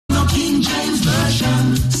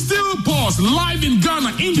Pulse live in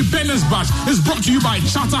Ghana Independence Bash is brought to you by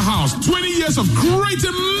Charterhouse. 20 years of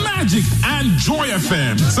creating magic and Joy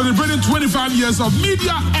FM, celebrating 25 years of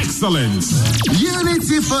media excellence.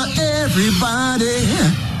 Unity for everybody.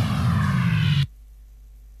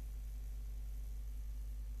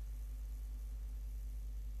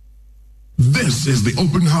 This is the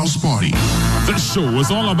Open House Party. This show is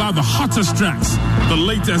all about the hottest tracks, the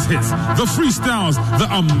latest hits, the freestyles, the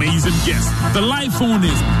amazing guests, the live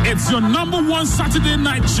phone-ins. It's your number one Saturday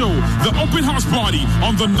night show, the Open House Party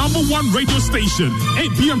on the number one radio station,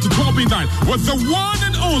 8 p.m. to 12 midnight with the one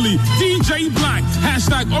and only DJ Black.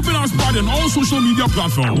 Hashtag Open House Party on all social media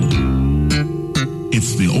platforms.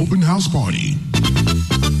 It's the Open House Party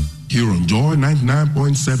here on Joy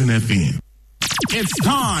 99.7 FM. It's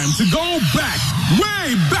time to go back,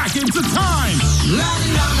 way back into time.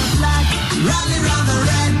 Rally round the flag, rally round the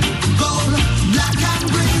red, gold, black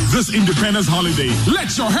and green. This Independence holiday,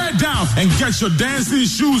 let your hair down and get your dancing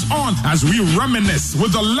shoes on as we reminisce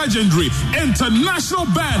with the legendary international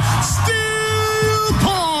band Steel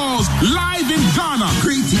Pulse live in Ghana.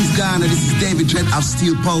 Greetings, Ghana. This is David Dredd of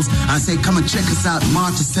Steel Pulse. I say come and check us out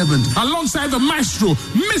March 7th. Alongside the maestro,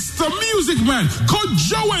 Mr. Music Man, Coach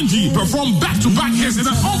Joe NG, perform back-to-back hits in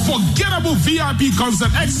an unforgettable VIP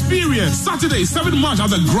concert experience. Saturday, 7th March at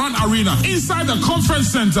the Grand Arena, inside the conference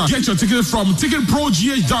center. Get your tickets from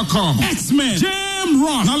ticketprogh.com. X-Men, Jam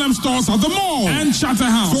Rock, Harlem Stores at the mall, and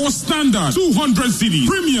Charterhouse. For standard, 200 CDs,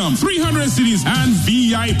 premium, 300 CDs, and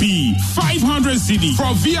VIP, 500 CDs.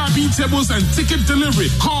 For VIP tables and ticket delivery,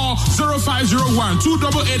 call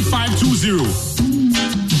 0501-288-520.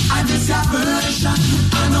 I miss your version,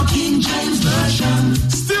 I know King James version.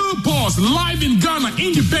 Steel Pulse live in Ghana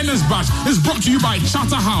Independence Bash is brought to you by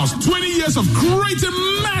Charterhouse. 20 years of creating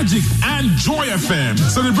magic and Joy FM,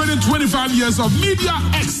 celebrating 25 years of media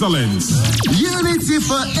excellence. Unity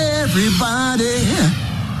for everybody.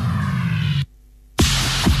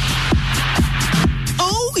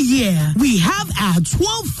 Yeah, we have our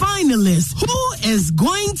 12 finalists who is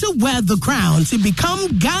going to wear the crown to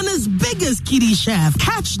become Ghana's biggest kiddie chef.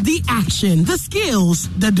 Catch the action, the skills,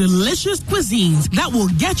 the delicious cuisines that will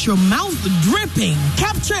get your mouth dripping.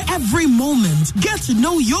 Capture every moment, get to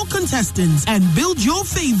know your contestants and build your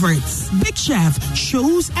favorites. Big Chef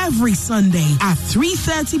shows every Sunday at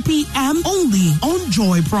 3:30 p.m. only on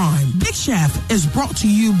Joy Prime. Big Chef is brought to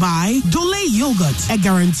you by Dole Yogurt, a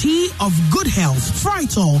guarantee of good health.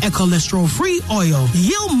 Frytol, a cholesterol-free oil.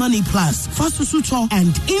 Yield Money Plus, Fasusuto,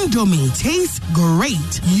 and Indomie taste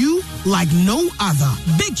great. You like no other.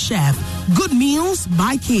 Big Chef, good meals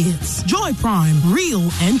by kids. Joy Prime,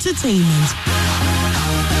 real entertainment.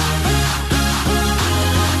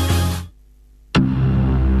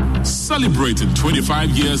 Celebrating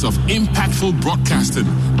 25 years of impactful broadcasting.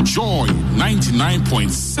 Joy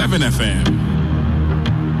 99.7 FM.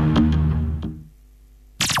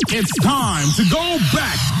 It's time to go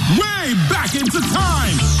back, way back into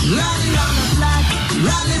time. Rally round the flag,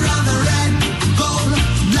 rally round the red, gold,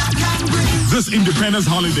 black and green. This Independence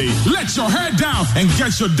holiday, let your hair down and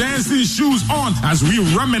get your dancing shoes on as we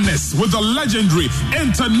reminisce with the legendary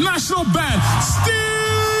international band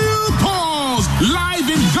Steel Pulse live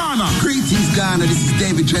in Ghana. Greetings, Ghana. This is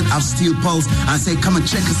David Dredd of Steel Pulse. I say come and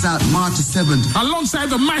check us out March 7th. Alongside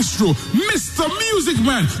the maestro, Mr. Music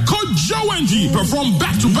Man, Coach Joe NG, perform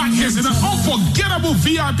back-to-back hits in an unforgettable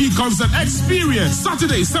VIP concert experience.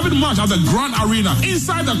 Saturday, 7th March at the Grand Arena,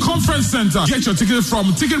 inside the conference center. Get your tickets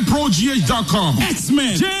from ticketprogh.com.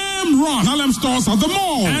 X-Men, Jam Rock, Harlem Stores at the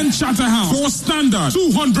mall, and Charterhouse. For standard,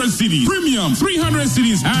 200 CDs, premium, 300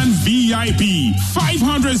 CDs, and VIP,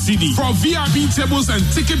 500 CDs. For VIP tables and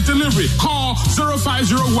ticket delivery, call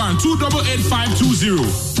 0501-288-520.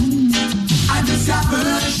 I miss your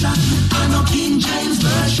version, I know King James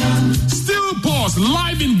version. Steel Pulse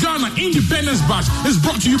live in Ghana Independence Bash is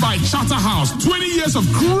brought to you by Charterhouse. 20 years of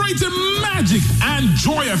creating magic and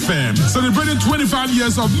Joy FM, celebrating 25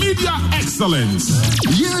 years of media excellence.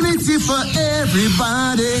 Unity for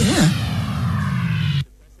everybody.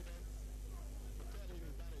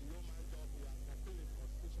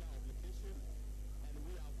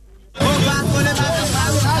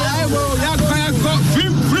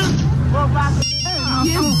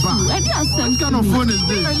 What kind of phone is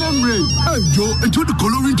this? Hey, Joe, into the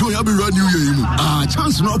coloring to have a brand new year.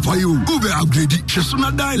 Chance not for you. Go be upgraded.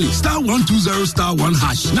 Chesuna dial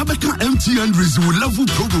 *120*1#. Nabeka MTN Rizzo level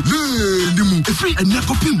program. Hey, Every and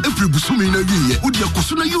Yakopim, every Busumi in a year, would your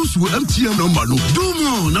Kosuna use with MTN number? Do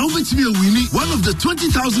more now. Let me win one of the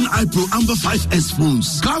 20,000 iPro Amber 5S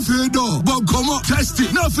phones. Cafe door, Bob Como, test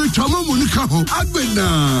it. Now for Chama Monica,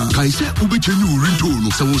 Agbena. Kaisa Ubechenu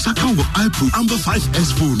Rintono, Sawosaka iPro Amber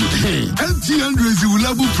 5S phone. MTN Resi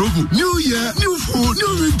level promo. New year, new phone,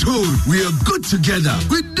 new ringtone. We are good together.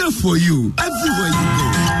 We're there for you everywhere you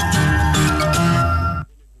go.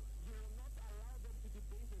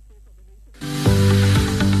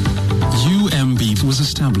 UMB was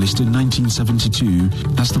established in 1972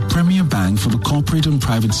 as the premier bank for the corporate and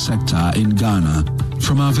private sector in Ghana.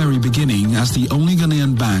 From our very beginning, as the only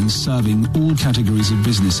Ghanaian bank serving all categories of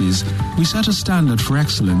businesses, we set a standard for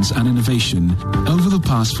excellence and innovation over the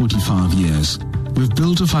past 45 years. We've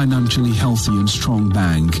built a financially healthy and strong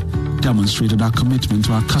bank, demonstrated our commitment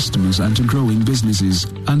to our customers and to growing businesses,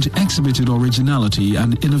 and exhibited originality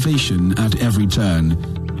and innovation at every turn.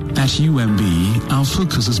 At UMB, our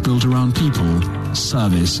focus is built around people,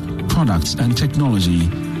 service, products, and technology.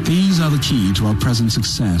 These are the key to our present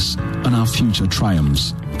success and our future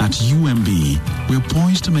triumphs. At UMB, we're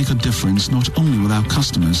poised to make a difference not only with our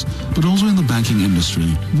customers, but also in the banking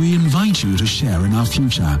industry. We invite you to share in our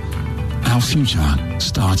future. Our future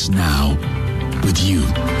starts now with you.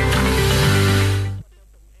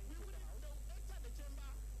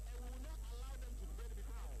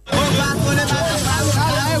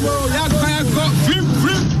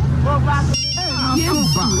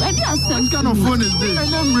 What kind of phone is this?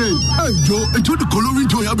 Hey, Joe, into the coloring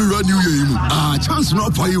toy I'll be running you. Chance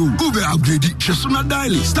not for you. Go be upgraded. Shasuna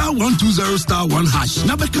dial *120*1#.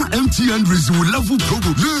 Nabeka MTN Resi level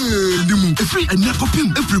promo. Every and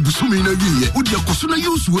Yakopim, every Busumi in a year. Would your Kosuna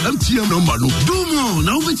use with MTN number? Do more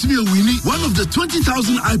now. Let me win one of the 20,000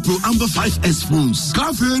 iPro Amber 5S phones.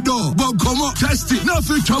 Cafe door, Bob Como, test it. Now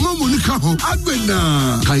for Chama Monica,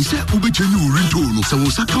 Agbena. Kaisa Ubechenu Rintono,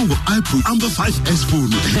 Sawosaka iPro Amber 5S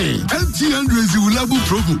phone. MTN Resi level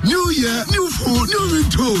promo. New year, new phone, new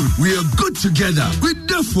ringtone. We are good together. We're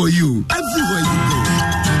there for you everywhere you go.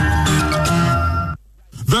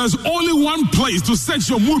 There's only one place to set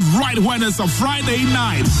your mood right when it's a Friday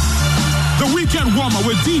night. The Weekend Warmer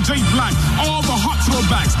with DJ Black. All the hot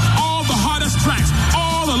throwbacks, all the hottest tracks,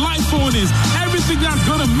 all the live phone-ins, everything that's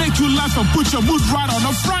gonna make you laugh and put your mood right on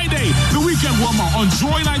a Friday. The Weekend Warmer on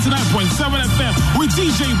Joy 99.7 FM with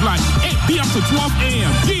DJ Black, 8 p.m. to 12 a.m.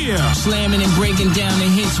 Yeah. Slamming and breaking down the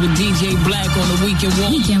hits with DJ Black on the Weekend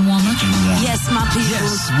Warmer. Weekend Warmer. Yes, my people.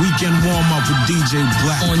 Yes, Weekend Warm-Up with DJ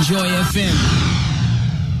Black on Joy FM.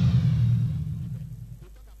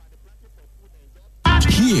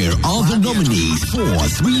 Here are the nominees for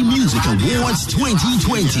 3 Music Awards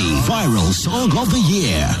 2020. Viral Song of the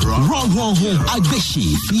Year. Wrong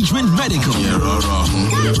Agbeshi featuring Medical.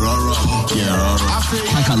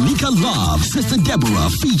 Kakalika Love, Sister Deborah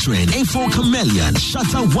featuring A4 Chameleon,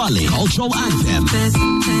 Shatta Wale, Cultural Anthem.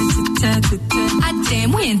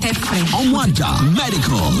 Omwada,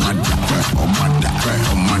 Medical.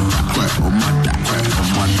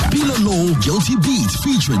 Pilolo, Guilty Beat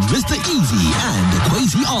featuring Mr. Easy and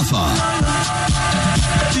Crazy Arthur.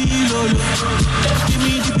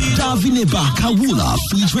 Davineba Kawula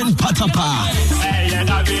featuring Patapa.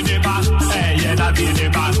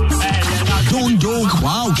 Dondo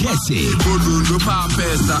Kwao Kese.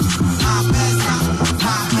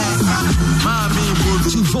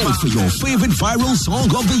 To vote for your favorite viral song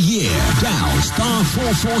of the year, dial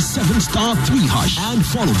 *447*3# and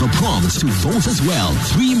follow the prompts to vote as well.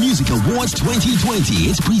 3 Music Awards 2020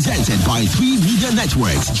 is presented by 3 media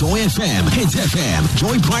networks: Joy FM, Hits FM,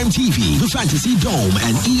 Joy Prime TV, The Fantasy Dome,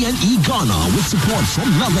 and E&E Ghana, with support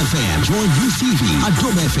from Love FM, Joy News TV,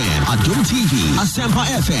 Adom FM, Adom TV, Asempa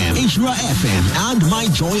FM, Ishra FM, and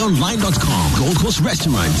MyJoyOnline.com, Gold Coast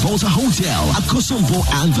Restaurant, Volta Hotel, Akosombo,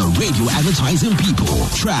 and the radio advertising people.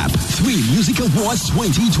 Trap 3 Music Awards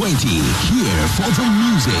 2020. Here for the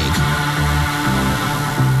music.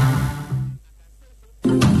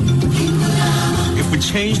 If we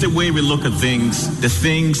change the way we look at things, the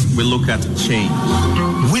things we look at change.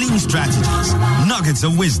 Winning strategies, nuggets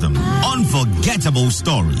of wisdom, unforgettable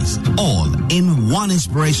stories, all in one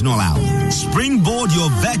inspirational hour. Springboard your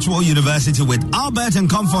virtual university with Albert and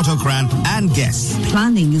Comfort Okran and guests.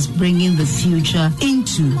 Planning is bringing the future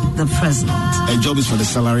into the present. A job is for the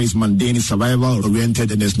salary, is mundane, is survival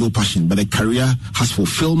oriented, and there's no passion. But a career has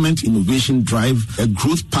fulfillment, innovation, drive. A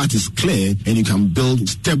growth path is clear, and you can build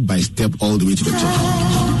step by step all the way to the top.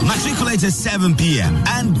 Matriculate at 7 p.m.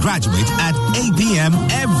 and graduate at 8 p.m.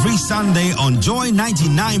 every Sunday on Joy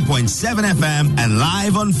 99.7 FM and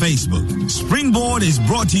live on Facebook. Springboard is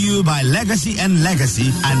brought to you by Legacy and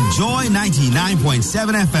Legacy and Joy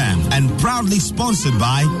 99.7 FM and proudly sponsored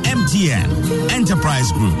by MTN,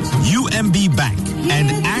 Enterprise Group, UMB Bank,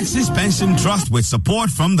 and Axis Pension Trust with support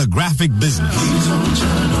from the graphic business.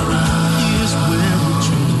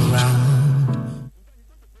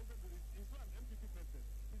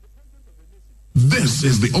 This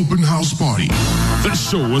is the Open House Party. This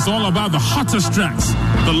show is all about the hottest tracks,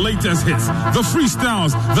 the latest hits, the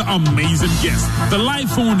freestyles, the amazing guests, the live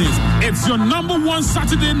phone-ins. It's your number one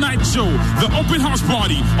Saturday night show, the Open House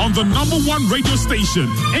Party on the number one radio station,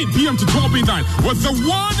 8 p.m. to 12 midnight with the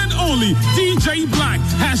one and only DJ Black.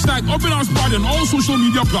 Hashtag Open House Party on all social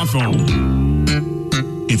media platforms.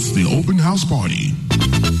 It's the Open House Party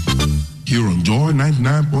here on Joy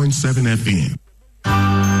 99.7 FM.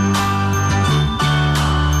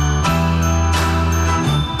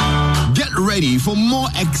 Ready for more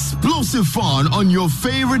explosive fun on your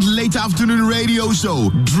favorite late afternoon radio show,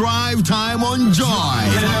 Drive Time on Joy.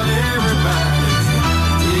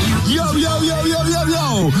 Yo, yo, yo, yo, yo,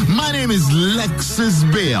 yo. My name is Lexus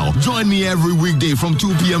Bale. Join me every weekday from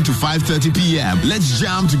 2 p.m. to 5:30 p.m. Let's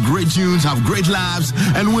jam to great tunes, have great laughs,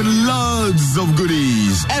 and win loads of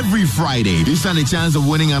goodies. Every Friday, you stand a chance of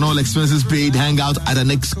winning an all expenses paid hangout at an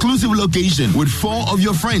exclusive location with 4 of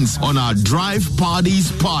your friends on our Drive Parties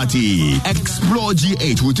Party. Explore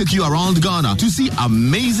G8 will take you around Ghana to see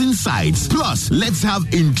amazing sights. Plus, let's have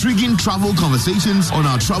intriguing travel conversations on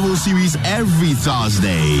our travel series every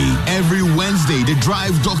Thursday. Every Wednesday, the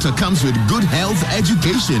Drive Doctor comes with good health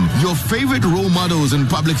education. Your favorite role models and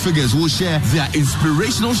public figures will share their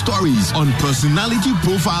inspirational stories on Personality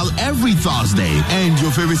Profile every Thursday. And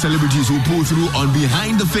your favorite celebrities will pull through on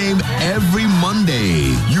Behind the Fame every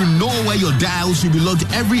Monday. You know where your dial should be logged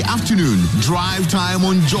every afternoon. Drive Time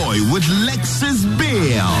on Joy with Lexus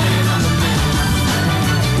Bale.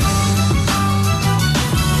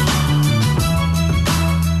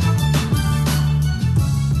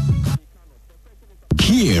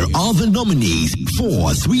 Here are the nominees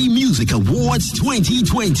for 3 Music Awards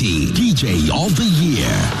 2020. DJ of the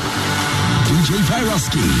Year: DJ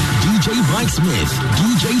Vyroski, DJ Mike Smith,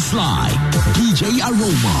 DJ Sly, DJ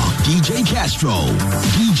Aroma, DJ Castro,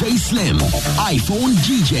 DJ Slim, iPhone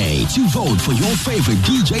DJ. To vote for your favorite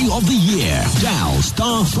DJ of the year, dial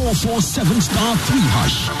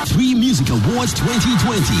 *447*3#. 3 Music Awards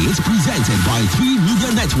 2020 is presented by 3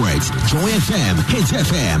 media networks: Joy FM, Hits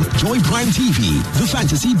FM, Joy Prime TV, The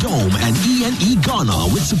Fantasy Dome, and E&E Ghana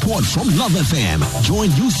with support from Love FM, Joy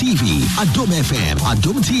UCV, Adom FM,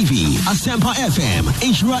 Adom TV, Asempa FM,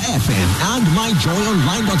 Insura FM, and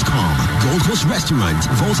MyJoyOnline.com. Gold Coast Restaurant,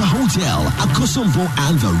 Volta Hotel, Akosombo,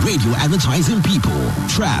 and the Radio Advertising People.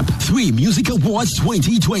 Trap 3 Music Awards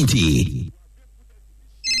 2020.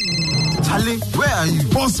 Charlie, where are you?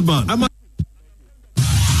 Bossman, I'm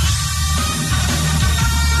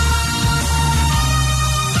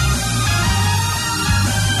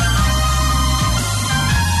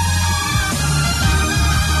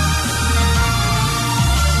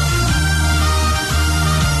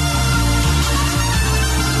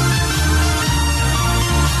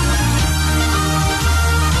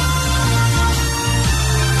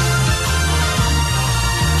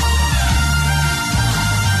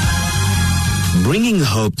bringing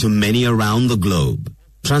hope to many around the globe,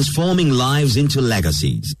 transforming lives into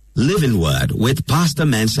legacies. Living Word with Pastor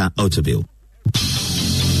Mensa Otabil.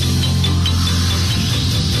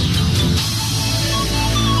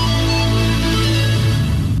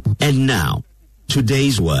 And now,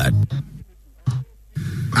 today's word.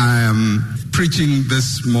 I am preaching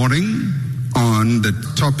this morning on the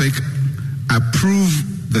topic, approve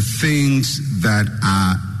the things that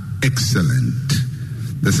are excellent.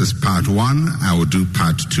 This is part 1. I will do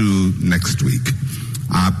part 2 next week.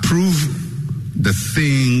 Approve the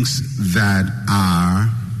things that are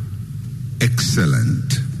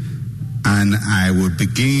excellent. And I will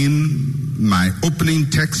begin my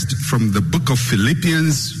opening text from the book of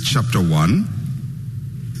Philippians chapter 1,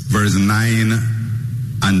 verse 9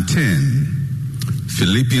 and 10.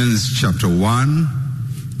 Philippians chapter 1,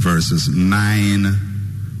 verses 9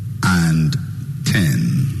 and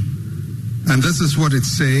 10. And this is what it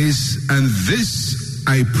says: and this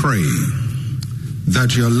I pray,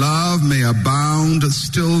 that your love may abound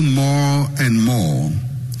still more and more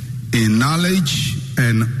in knowledge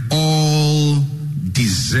and all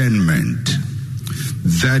discernment,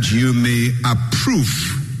 that you may approve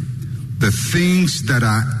the things that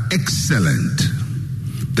are excellent,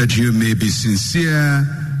 that you may be sincere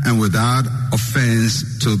and without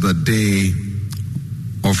offense till the day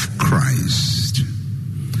of Christ.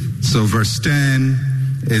 So verse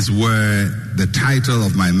 10 is where the title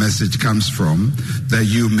of my message comes from, that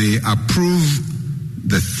you may approve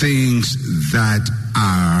the things that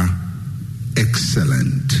are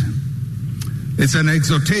excellent. It's an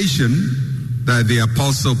exhortation that the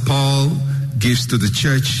Apostle Paul gives to the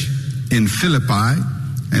church in Philippi,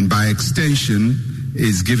 and by extension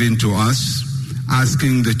is given to us,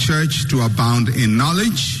 asking the church to abound in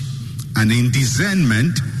knowledge and in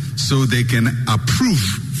discernment so they can approve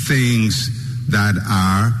things that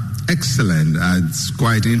are excellent. It's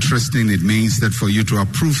quite interesting. It means that for you to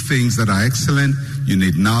approve things that are excellent, you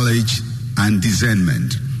need knowledge and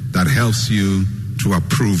discernment that helps you to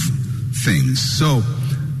approve things. So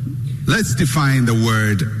let's define the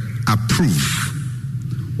word approve.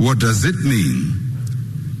 What does it mean?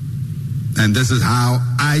 And this is how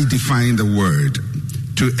I define the word: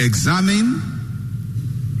 to examine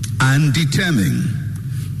and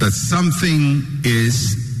determine that something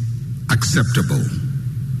is acceptable.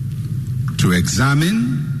 To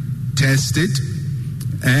examine, test it,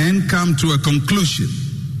 and come to a conclusion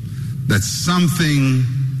that something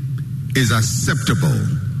is acceptable.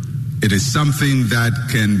 It is something that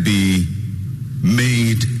can be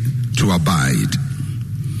made to abide.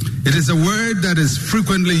 It is a word that is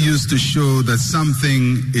frequently used to show that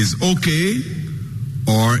something is okay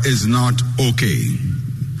or is not okay.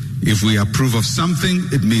 If we approve of something,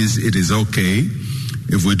 it means it is okay.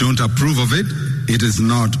 If we don't approve of it, it is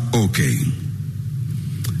not okay.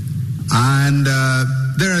 And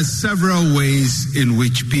there are several ways in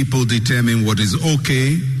which people determine what is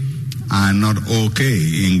okay and not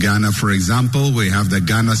okay. In Ghana, for example, we have the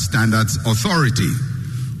Ghana Standards Authority,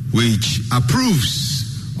 which approves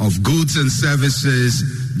of goods and services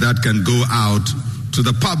that can go out to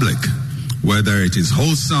the public, whether it is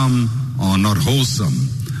wholesome or not wholesome.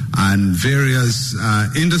 And various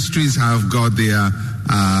industries have got their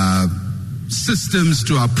systems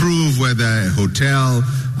to approve whether a hotel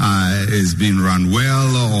is being run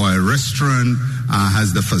well or a restaurant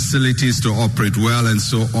has the facilities to operate well and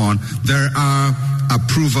so on. There are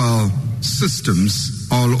approval systems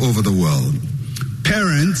all over the world.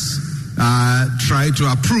 Parents try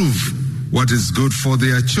to approve what is good for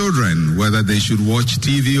their children, whether they should watch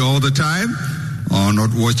TV all the time or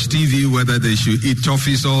not watch TV, whether they should eat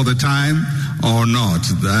toffees all the time or not.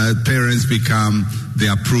 The parents become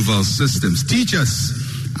the approval systems. Teachers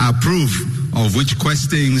approve of which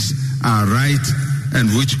questions are right and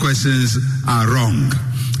which questions are wrong.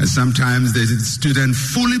 And sometimes the student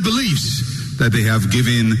fully believes that they have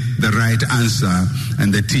given the right answer,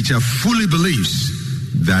 and the teacher fully believes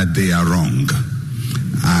that they are wrong.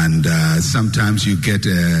 And sometimes you get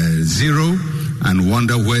a zero and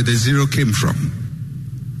wonder where the zero came from.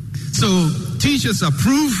 So teachers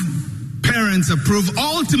approve, parents approve.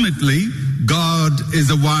 Ultimately, God is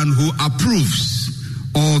the one who approves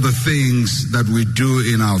all the things that we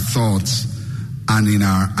do in our thoughts and in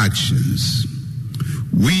our actions.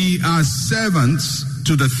 We are servants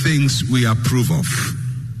to the things we approve of.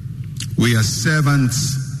 We are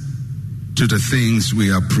servants to the things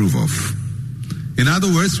we approve of. In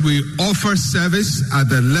other words, we offer service at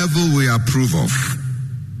the level we approve of.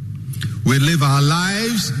 We live our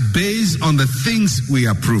lives based on the things we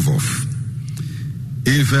approve of.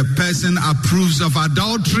 If a person approves of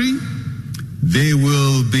adultery, they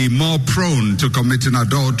will be more prone to committing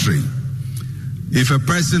adultery. If a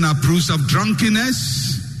person approves of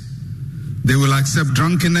drunkenness, they will accept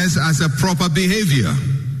drunkenness as a proper behavior.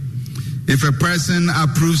 If a person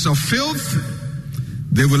approves of filth,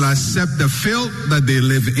 they will accept the filth that they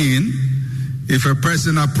live in. If a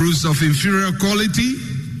person approves of inferior quality,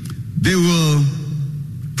 they will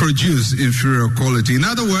produce inferior quality. In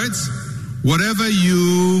other words, whatever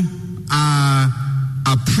you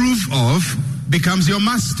approve of becomes your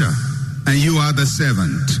master, and you are the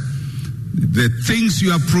servant. The things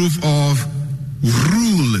you approve of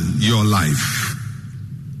rule your life.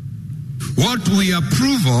 What we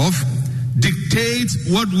approve of dictates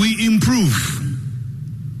what we improve.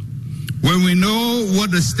 When we know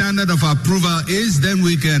what the standard of approval is, then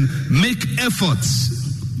we can make efforts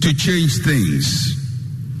to change things.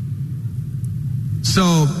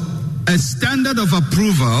 So, a standard of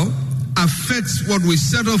approval affects what we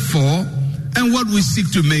settle for and what we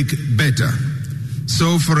seek to make better.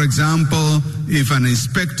 So, for example, if an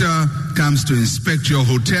inspector comes to inspect your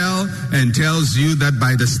hotel and tells you that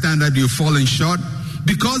by the standard you're falling short,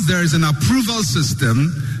 because there is an approval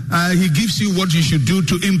system, he gives you what you should do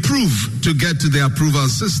to improve to get to the approval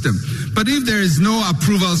system. But if there is no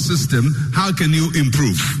approval system, how can you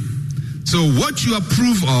improve? So what you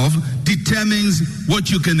approve of determines what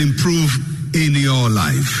you can improve in your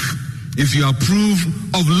life. If you approve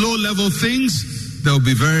of low-level things, there will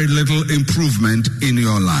be very little improvement in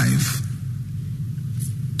your life.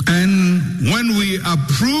 And when we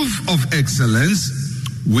approve of excellence,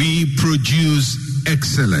 we produce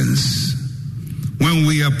excellence. When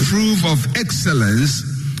we approve of excellence,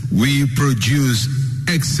 we produce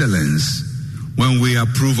excellence. When we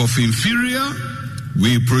approve of inferior,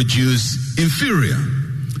 we produce inferior.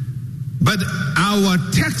 But our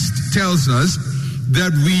text tells us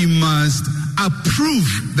that we must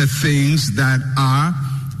approve the things that are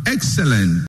excellent.